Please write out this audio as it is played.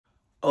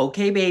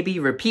Okay, baby,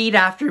 repeat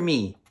after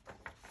me.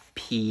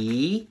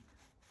 P.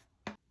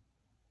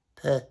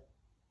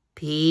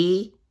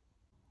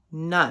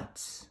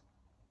 Nuts.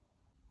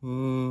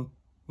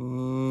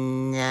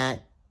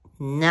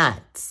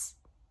 Nuts.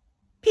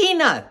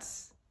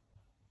 Peanuts.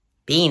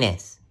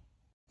 Penis.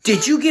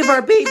 Did you give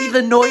our baby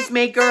the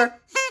noisemaker?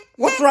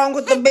 What's wrong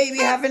with the baby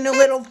having a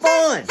little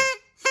fun?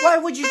 Why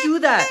would you do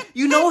that?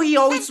 You know he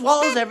always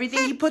swallows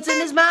everything he puts in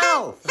his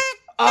mouth.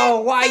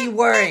 Oh, why are you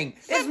worrying?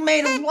 It's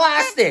made of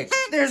plastic.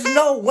 There's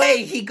no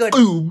way he could...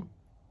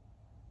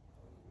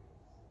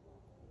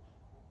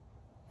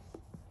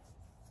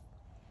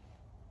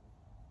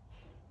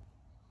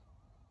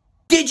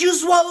 Did you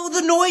swallow the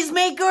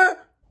noisemaker?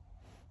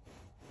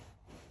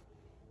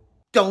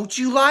 Don't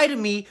you lie to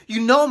me.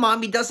 You know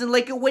mommy doesn't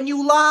like it when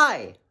you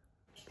lie.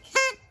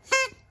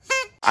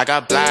 I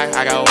got black,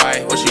 I got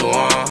white, what you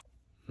want?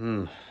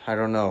 I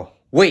don't know.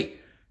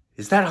 Wait,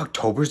 is that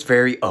October's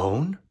very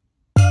own?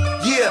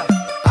 Yeah,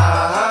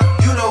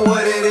 you know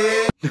what it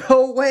is.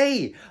 No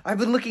way! I've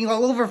been looking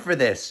all over for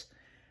this.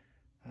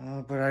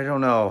 But I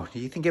don't know. Do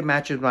you think it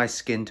matches my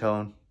skin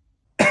tone?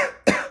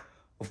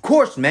 Of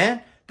course,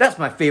 man. That's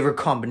my favorite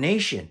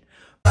combination.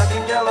 Black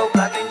and yellow,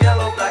 black and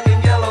yellow, black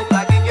and yellow,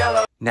 black and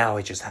yellow. Now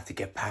I just have to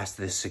get past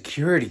this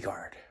security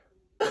guard.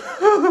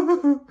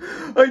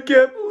 I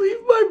can't believe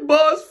my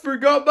boss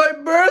forgot my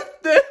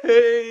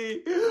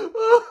birthday.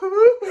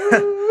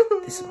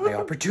 This is my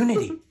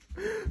opportunity.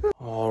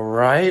 All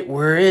right,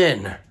 we're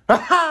in.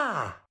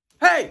 Aha!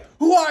 Hey,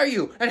 who are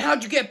you? And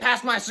how'd you get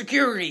past my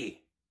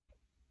security?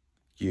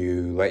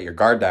 You let your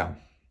guard down.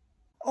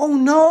 Oh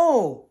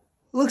no!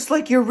 Looks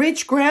like your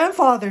rich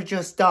grandfather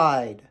just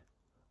died.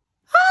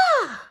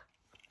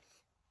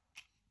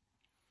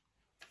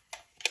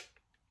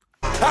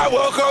 I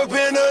woke up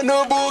in a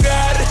new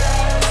Bugatti.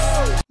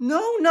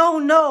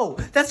 No.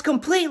 That's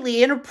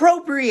completely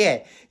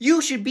inappropriate.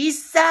 You should be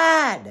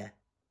sad.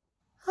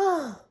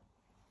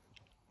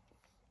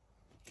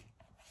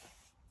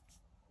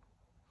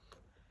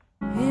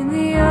 In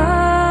the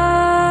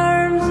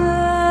arms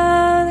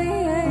of the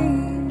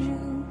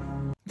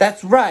angel.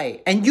 That's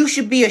right, and you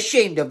should be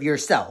ashamed of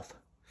yourself.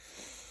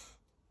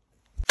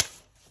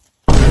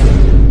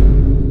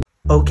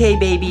 Okay,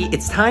 baby,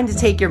 it's time to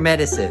take your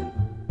medicine.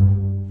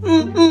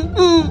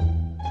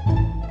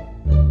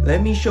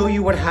 Let me show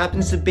you what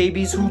happens to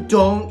babies who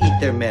don't eat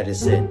their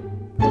medicine.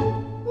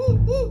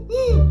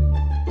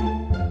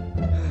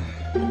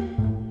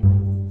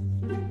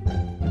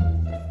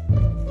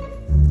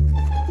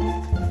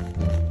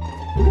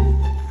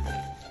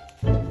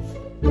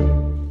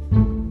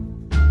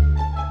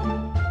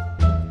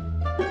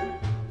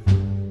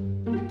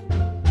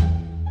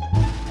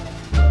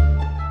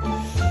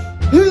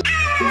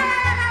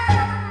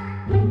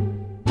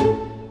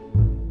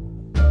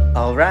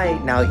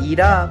 Alright, now eat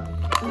up.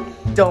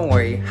 Don't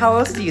worry, how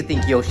else do you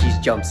think Yoshi's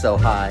jump so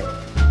high?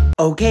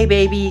 Okay,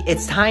 baby,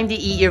 it's time to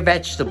eat your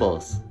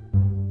vegetables.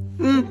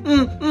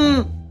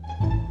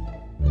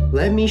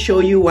 Let me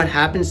show you what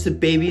happens to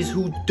babies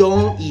who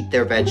don't eat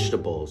their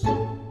vegetables.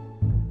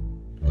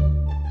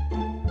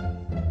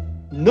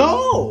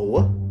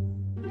 No!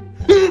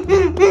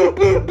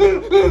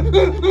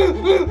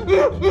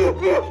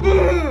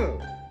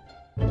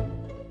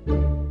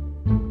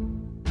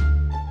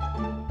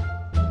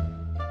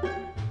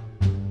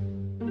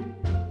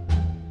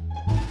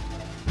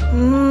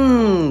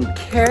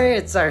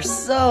 Carrots are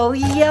so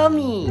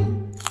yummy.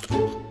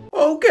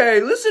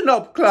 Okay, listen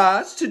up,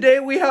 class. Today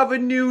we have a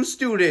new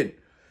student.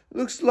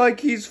 Looks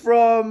like he's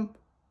from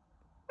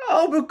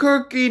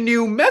Albuquerque,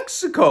 New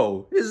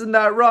Mexico. Isn't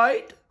that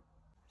right?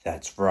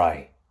 That's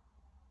right.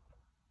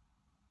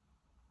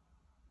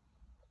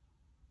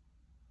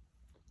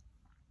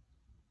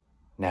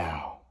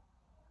 Now,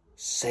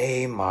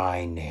 say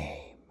my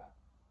name.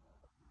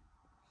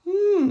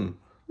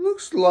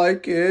 Looks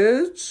like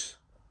it's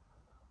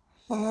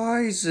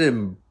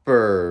Heisenberg.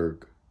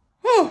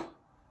 Oh,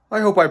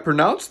 I hope I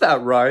pronounced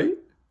that right.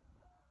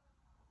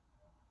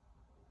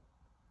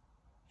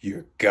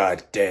 You're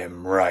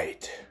goddamn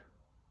right.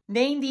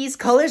 Name these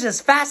colors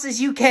as fast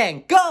as you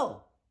can.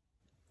 Go!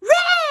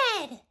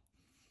 Red!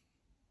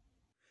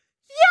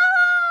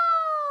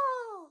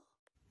 Yellow!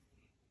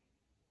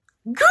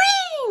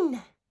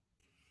 Green!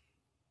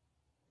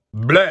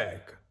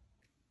 Black.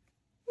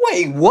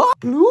 Wait, what?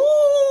 Blue!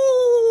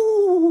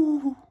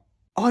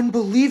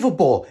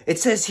 Unbelievable. It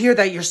says here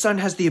that your son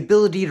has the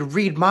ability to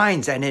read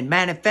minds and it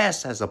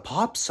manifests as a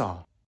pop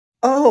song.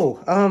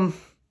 Oh,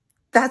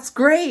 that's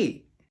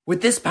great.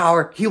 With this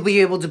power, he'll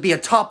be able to be a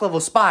top-level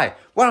spy.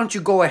 Why don't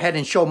you go ahead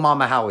and show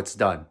Mama how it's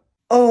done?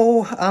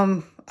 Oh,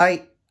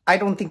 I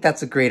don't think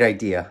that's a great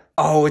idea.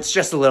 Oh, it's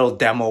just a little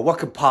demo. What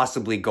could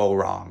possibly go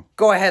wrong?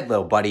 Go ahead,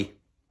 little buddy.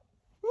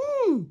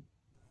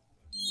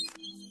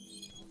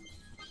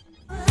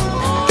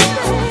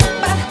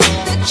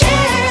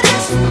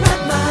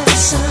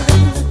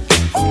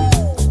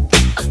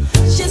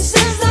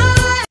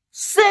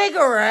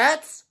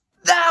 Cigarettes?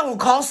 That will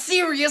cause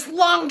serious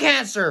lung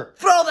cancer.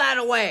 Throw that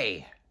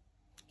away.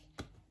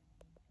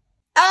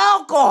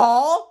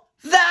 Alcohol?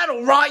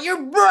 That'll rot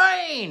your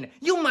brain!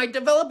 You might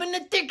develop an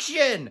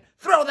addiction!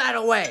 Throw that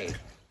away!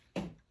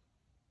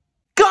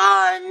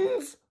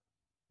 Guns!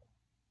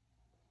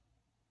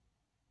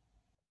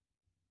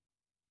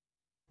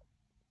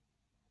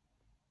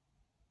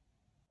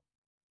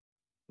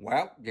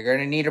 Well, you're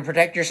gonna need to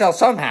protect yourself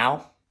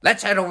somehow.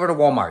 Let's head over to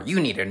Walmart. You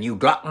need a new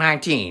Glock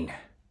 19.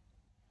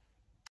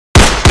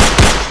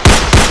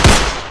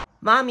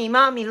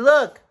 Mommy,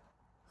 look!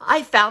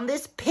 I found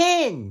this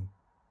pin!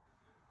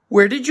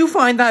 Where did you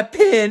find that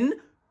pin?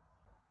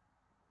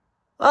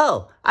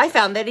 Oh, I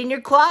found that in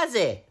your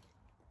closet.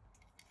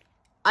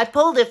 I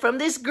pulled it from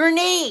this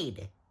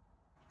grenade.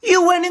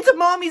 You went into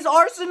Mommy's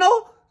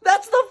arsenal?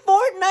 That's the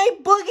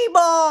Fortnite boogie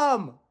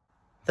bomb!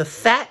 The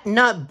fat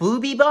nut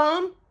booby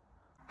bomb?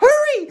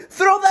 Hurry!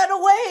 Throw that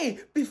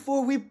away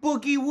before we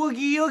boogie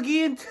woogie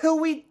oogie until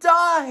we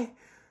die.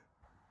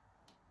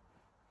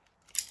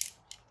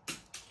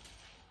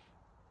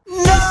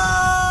 No!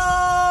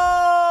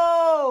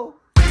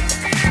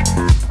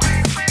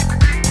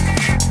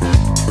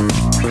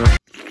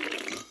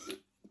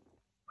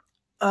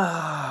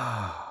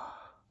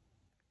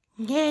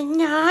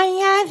 Can I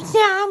have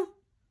some?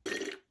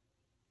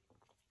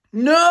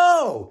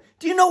 No!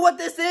 Do you know what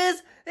this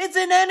is? It's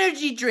an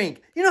energy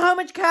drink. You know how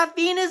much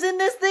caffeine is in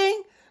this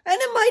thing?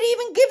 And it might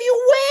even give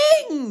you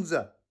wings!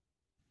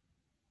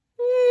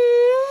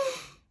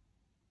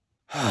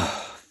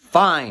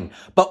 Fine,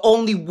 but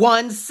only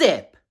one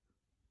sip.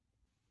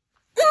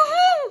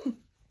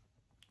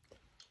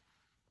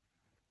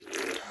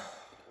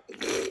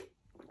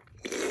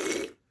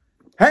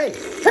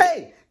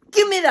 Hey,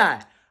 give me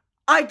that.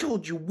 I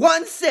told you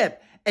one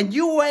sip, and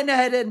you went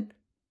ahead and...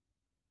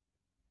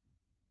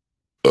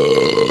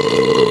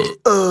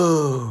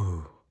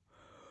 Oh.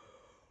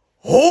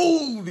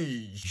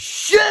 Holy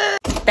shit!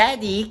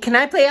 Daddy, can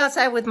I play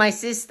outside with my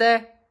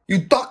sister? You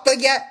doctor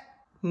yet?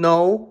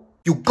 No.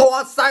 You go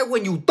outside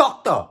when you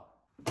doctor.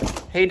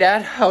 Hey,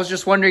 Dad, I was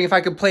just wondering if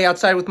I could play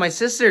outside with my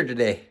sister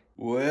today.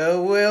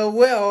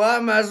 Well, I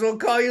might as well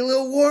call you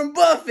little Warren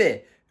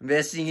Buffett.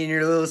 Investing in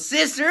your little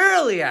sister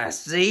early, I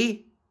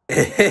see.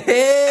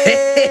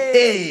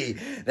 Hey,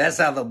 that's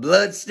how the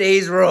blood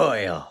stays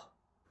royal.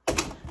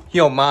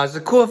 Yo, Ma, is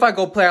it cool if I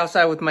go play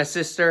outside with my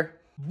sister?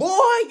 Boy,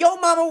 your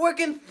mama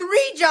working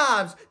 3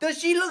 jobs. Does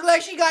she look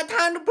like she got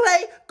time to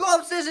play? Go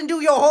upstairs and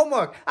do your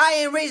homework. I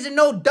ain't raising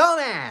no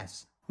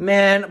dumbass.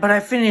 Man, but I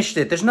finished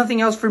it. There's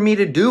nothing else for me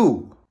to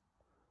do.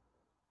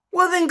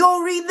 Well, then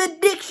go read the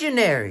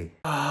dictionary.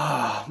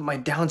 Ah, my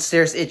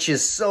downstairs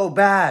itches so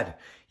bad.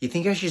 You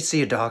think I should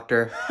see a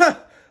doctor?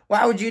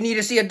 Why would you need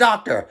to see a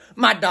doctor?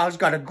 My dog's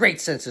got a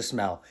great sense of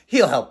smell.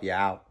 He'll help you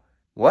out.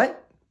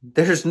 What?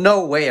 There's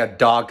no way a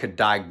dog could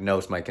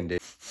diagnose my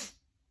condition.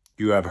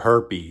 You have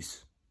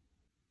herpes.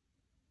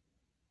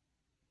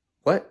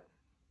 What?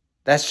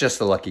 That's just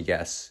a lucky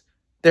guess.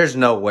 There's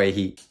no way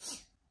he...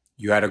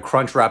 You had a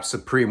Crunchwrap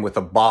Supreme with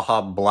a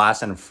Baja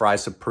Blast and Fry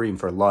Supreme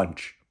for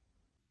lunch.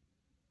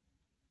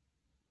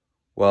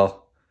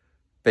 Well,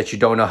 bet you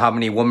don't know how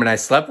many women I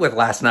slept with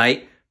last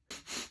night.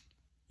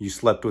 You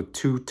slept with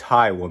 2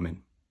 Thai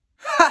women.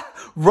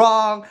 Ha!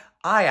 Wrong!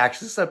 I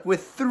actually slept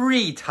with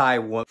 3 Thai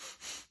women.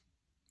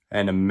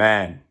 And a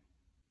man.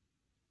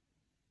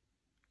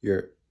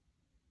 You're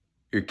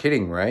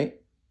kidding, right?